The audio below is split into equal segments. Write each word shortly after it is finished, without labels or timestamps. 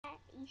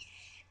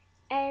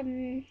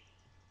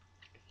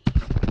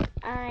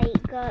I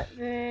got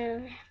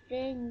the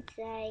things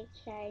I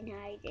can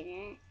hide in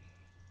it,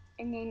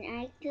 and then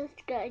I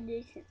just gotta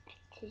do something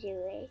to do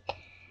it.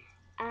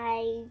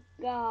 I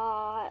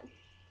got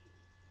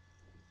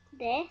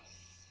this,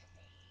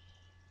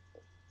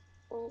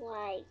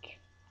 like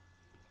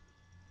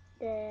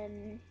the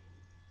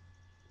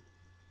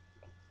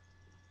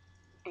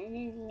and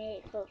then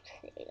makeup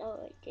thing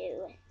I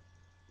do.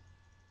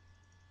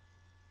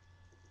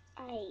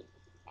 I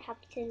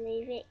have to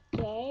leave it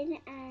again,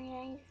 and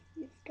I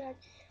just got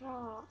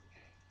shot,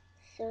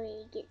 so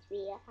it gets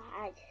me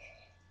hard.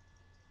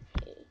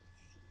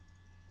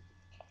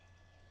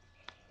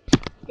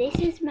 This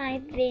is my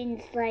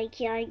things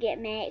like I get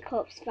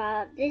makeups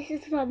for. This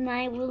is from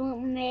my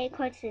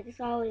makeup it's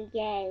all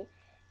again.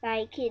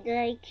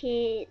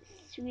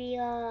 It's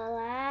real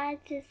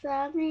art or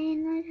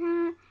something like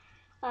that.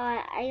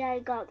 I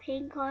got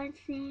pink on,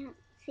 see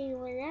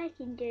what I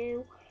can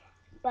do.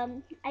 But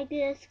I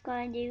just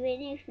can't do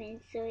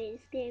anything, so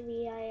it's gonna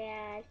be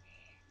alright.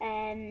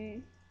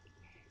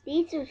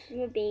 These are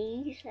for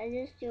bees. I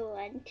just don't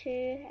want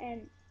to.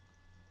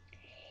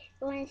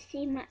 I want to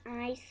see my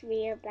eyes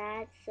real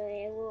bad, so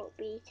it won't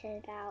be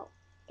turned out.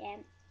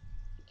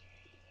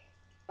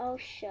 I'll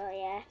show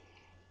you.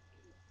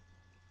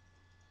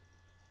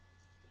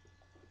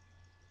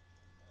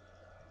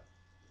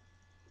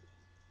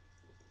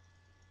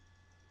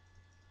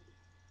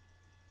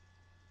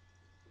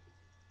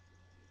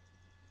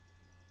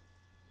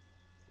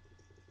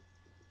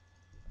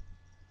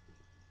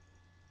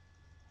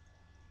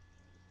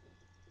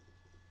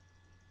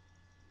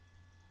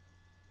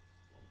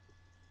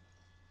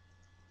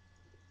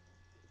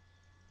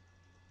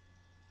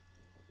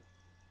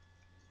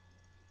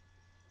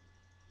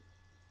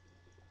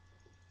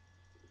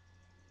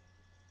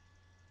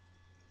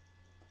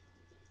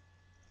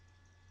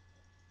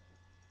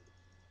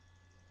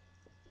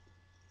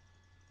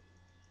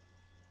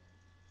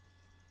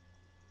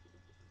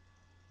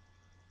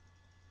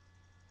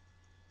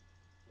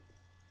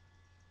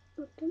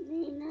 Look at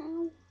me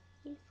now.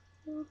 It's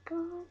all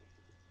gone.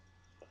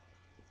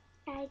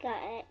 I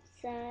got it.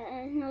 So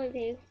I'm gonna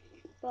do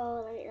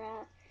four like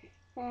that.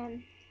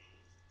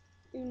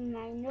 In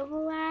my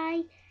novel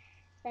eye,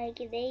 like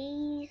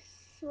these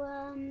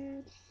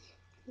ones.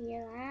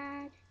 Yeah,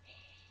 that.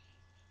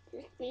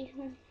 Just be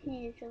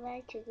here's a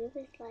way to do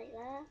this like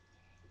that.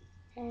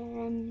 I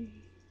don't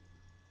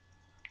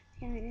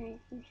know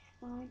if this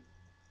one.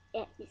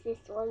 Yeah, it's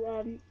this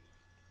one.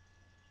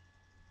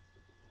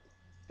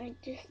 I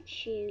just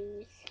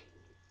choose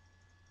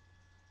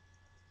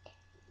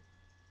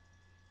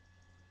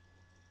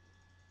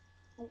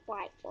a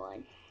white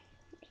one.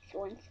 This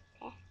one's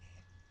best.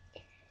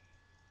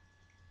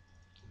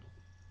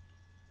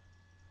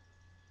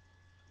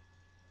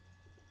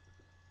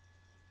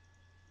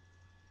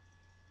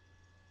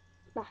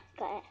 Got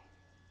it.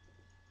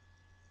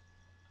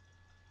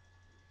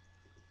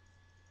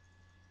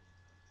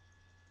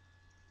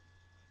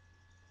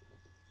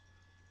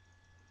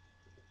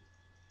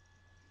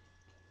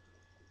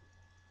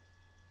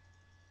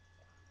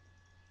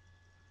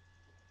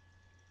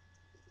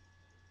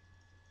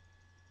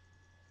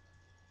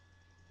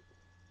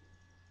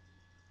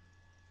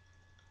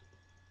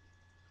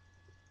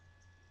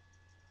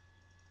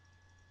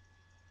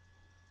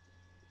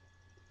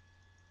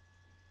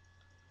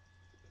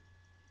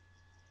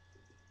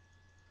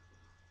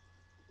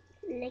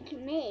 Look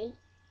at me.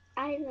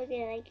 I look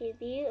like a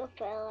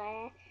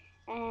beautiful.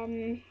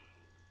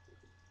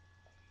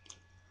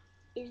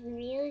 It's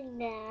really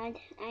bad.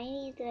 I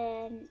need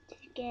to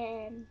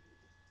get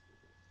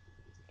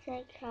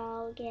to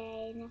call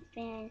again a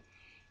fan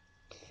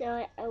so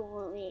I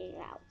won't leave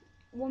out.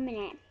 1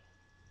 minute.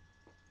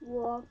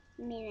 1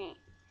 minute.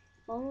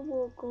 Mama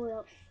will go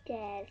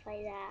upstairs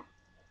like that.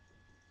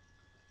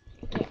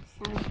 Get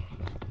some.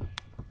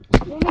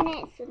 1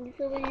 minute, so this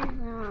will be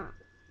hot.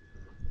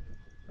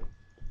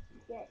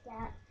 Get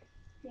that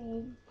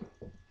thing.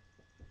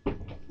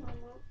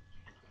 Mama.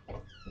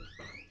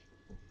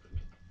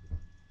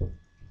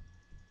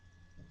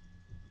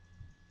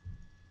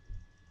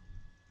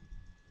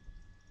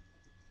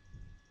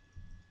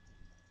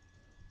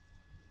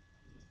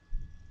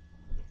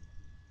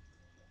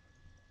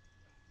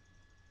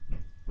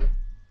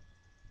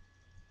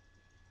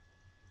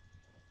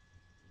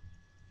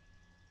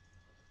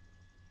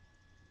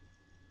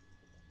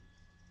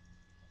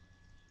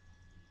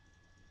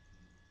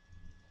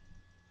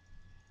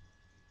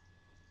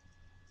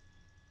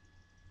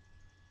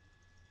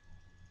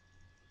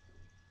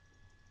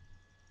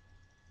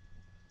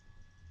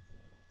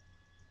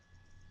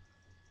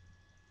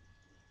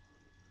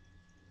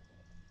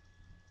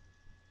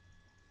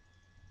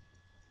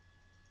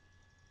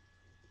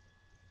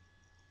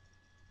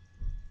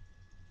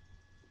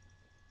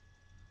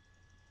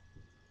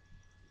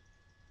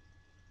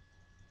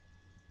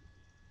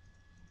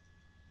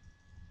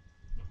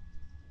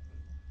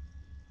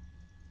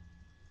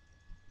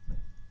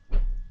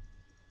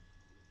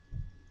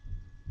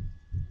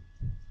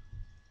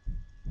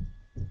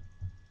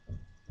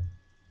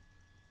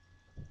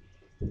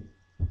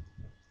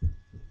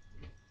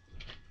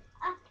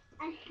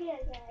 Okay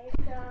guys,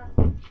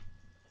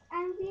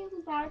 I'm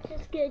really about to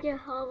get a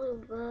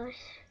Hollywood bus.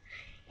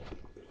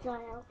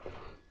 So,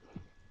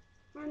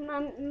 my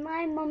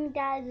mum and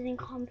dad's in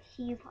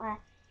computer.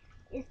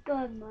 It's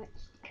got much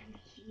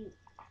computer.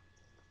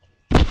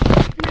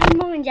 My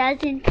mum and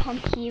dad's in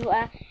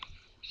computer.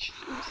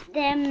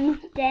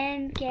 Them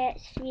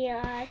gets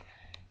realized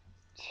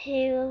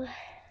to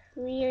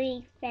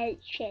really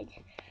fetch.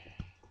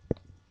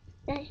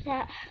 That's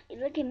that.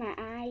 Look at my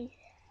eyes.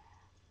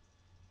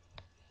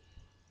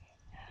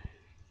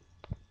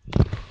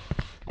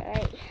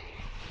 Alright.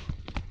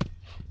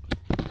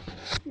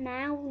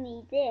 Now we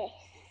need this.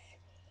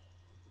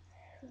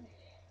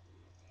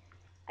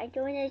 I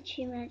don't know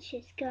too much.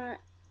 It's got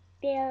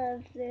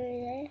Bill over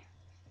there.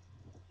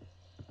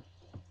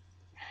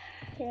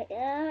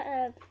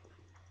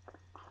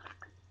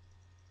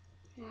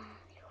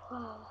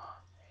 Whoa.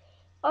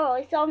 Oh,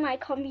 it's on my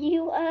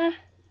computer.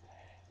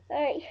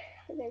 Alright,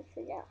 let's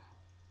see that.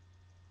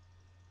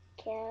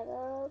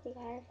 Careful, be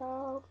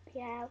careful, be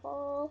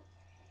careful.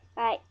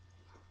 Right.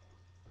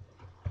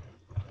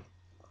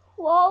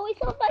 Whoa,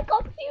 it's on my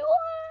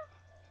computer.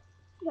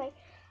 Right,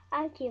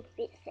 I can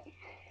fix it.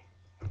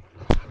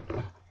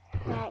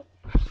 Right.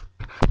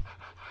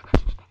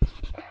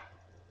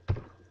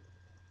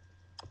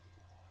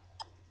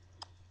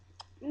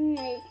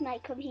 It's my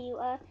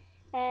computer.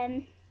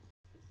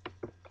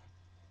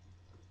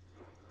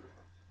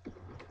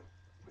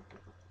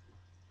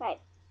 Right.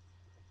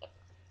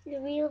 The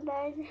real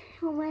bed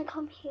on my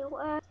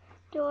computer.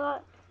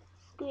 Don't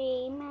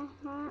scream.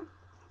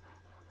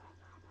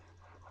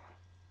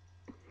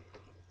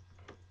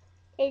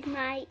 Is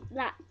my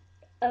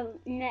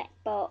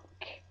netbook.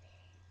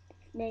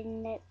 The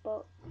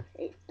netbook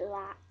is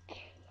black.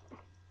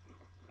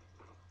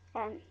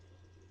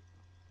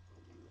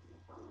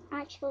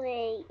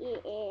 Actually,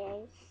 it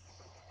is.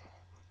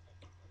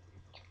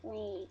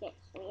 Actually,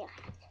 it's weird.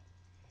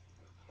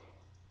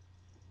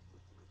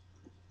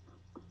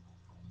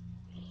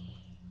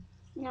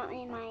 Not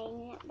in my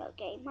netbook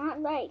game.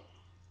 Not right.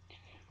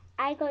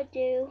 I gotta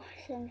do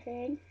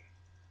something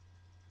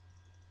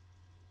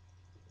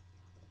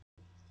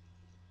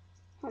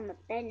on the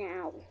bed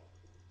now.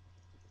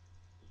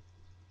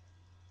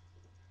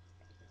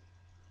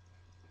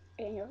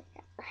 I know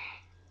that.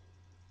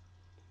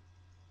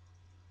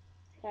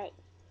 Right.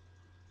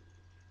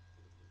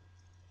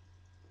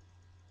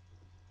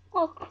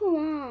 Oh, come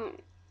on.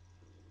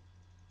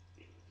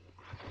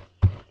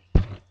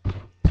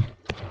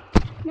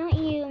 Not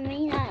you,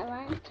 me, not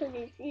one. So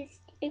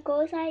it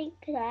goes like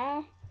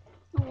that.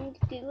 I want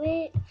to do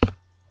it.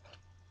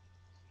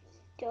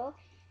 Stuffed.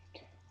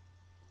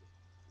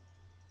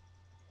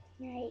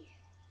 Nice.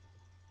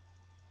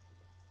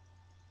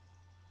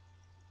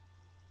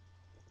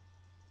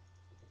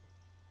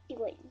 You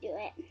wouldn't do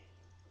it.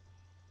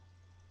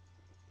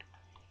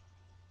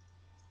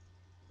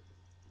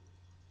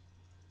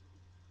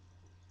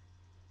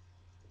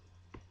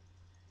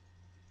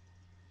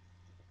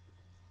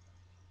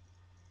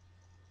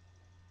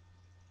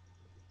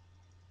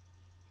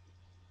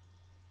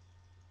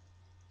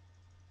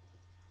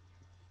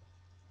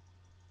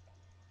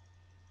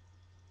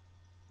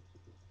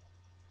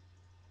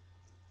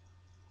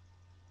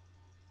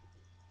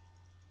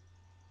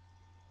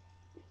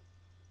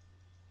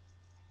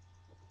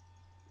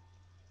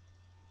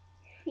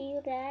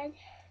 Feel bad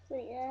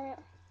with that.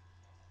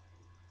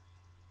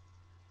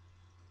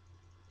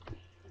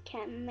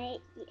 Can't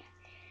make it.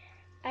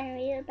 I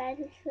read about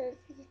this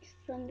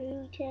some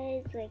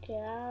routers like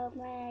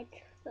Almed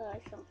or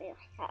something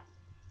like that.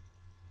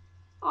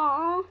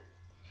 Aww.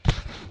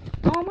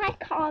 On my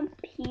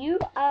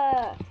computer.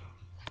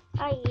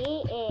 I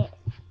hate it.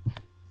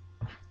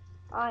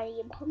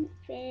 I pump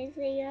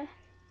here.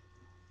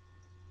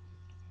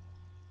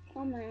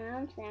 On my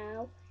arms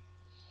now.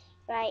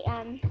 Right,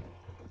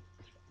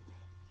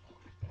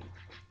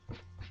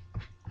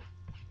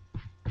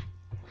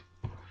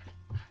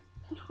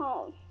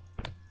 oh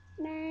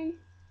man.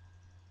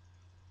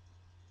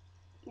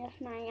 Yes,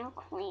 mine, I'll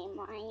clean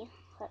my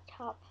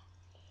laptop.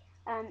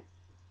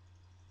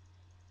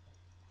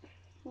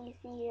 You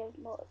see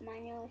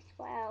manual as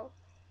well.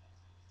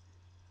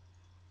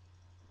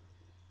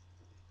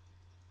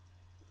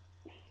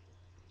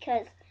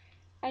 Cause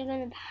I'm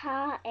gonna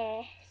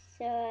party,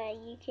 so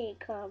you can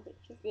come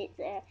because it's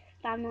a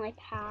family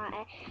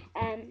party.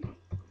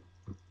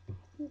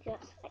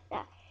 Just like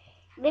that.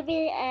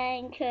 Libby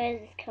and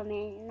Cuz is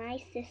coming. My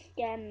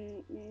sister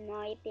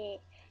might be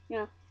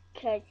no,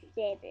 Cuz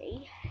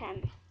Debbie.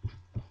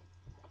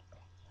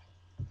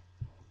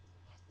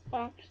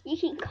 You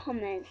can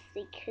comment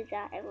because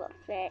I love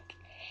it.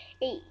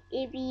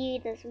 If you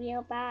does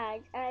real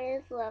bad, I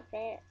just love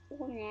it.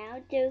 Well,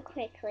 now do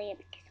quickly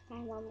because my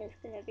mom is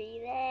gonna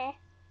be there.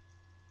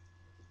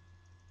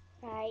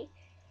 Right,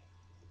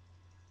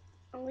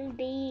 I'm gonna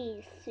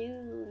be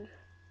soon.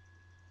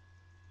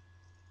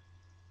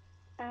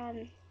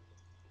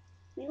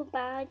 Real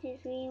bad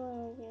is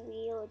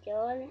real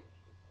John.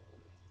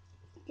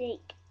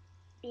 Dick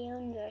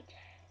 300.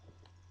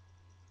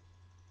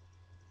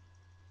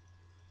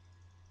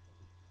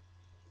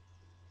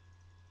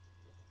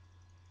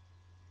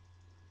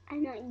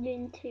 I'm not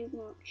doing too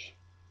much.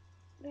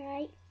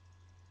 Right?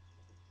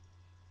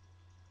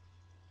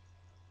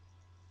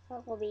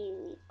 I'll be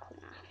come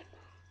off.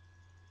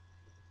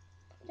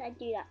 I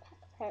do that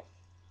purpose.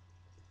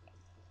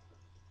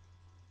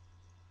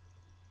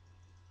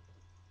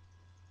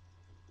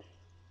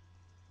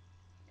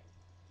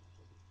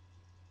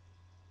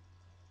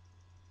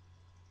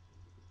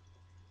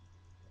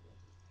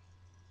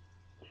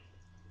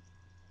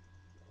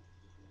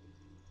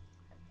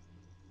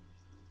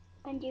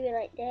 And do it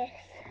like this.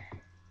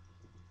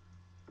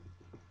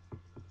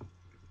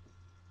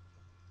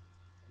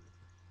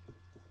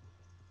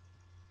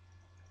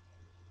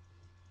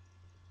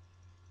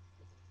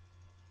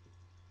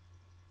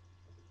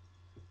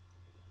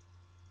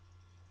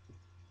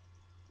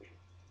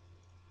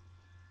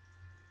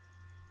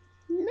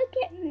 Look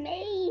at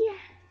me.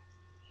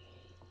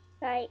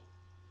 Right.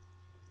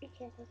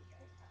 Okay.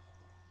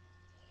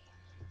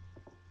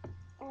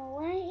 Oh,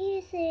 why don't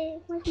you say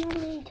where's my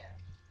lead?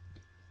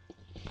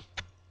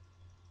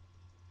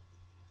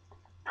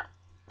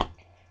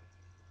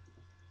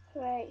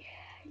 Right.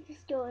 I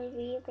just don't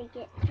really get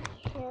to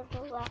hear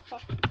the laughter.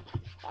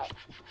 Right.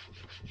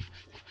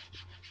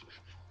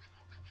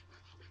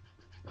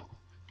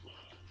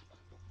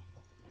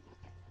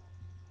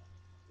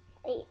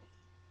 Wait.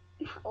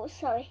 Oh,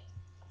 sorry.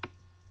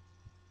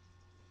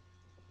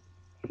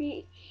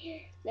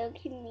 Look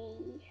at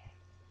me.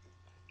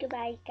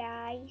 Goodbye,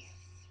 guys.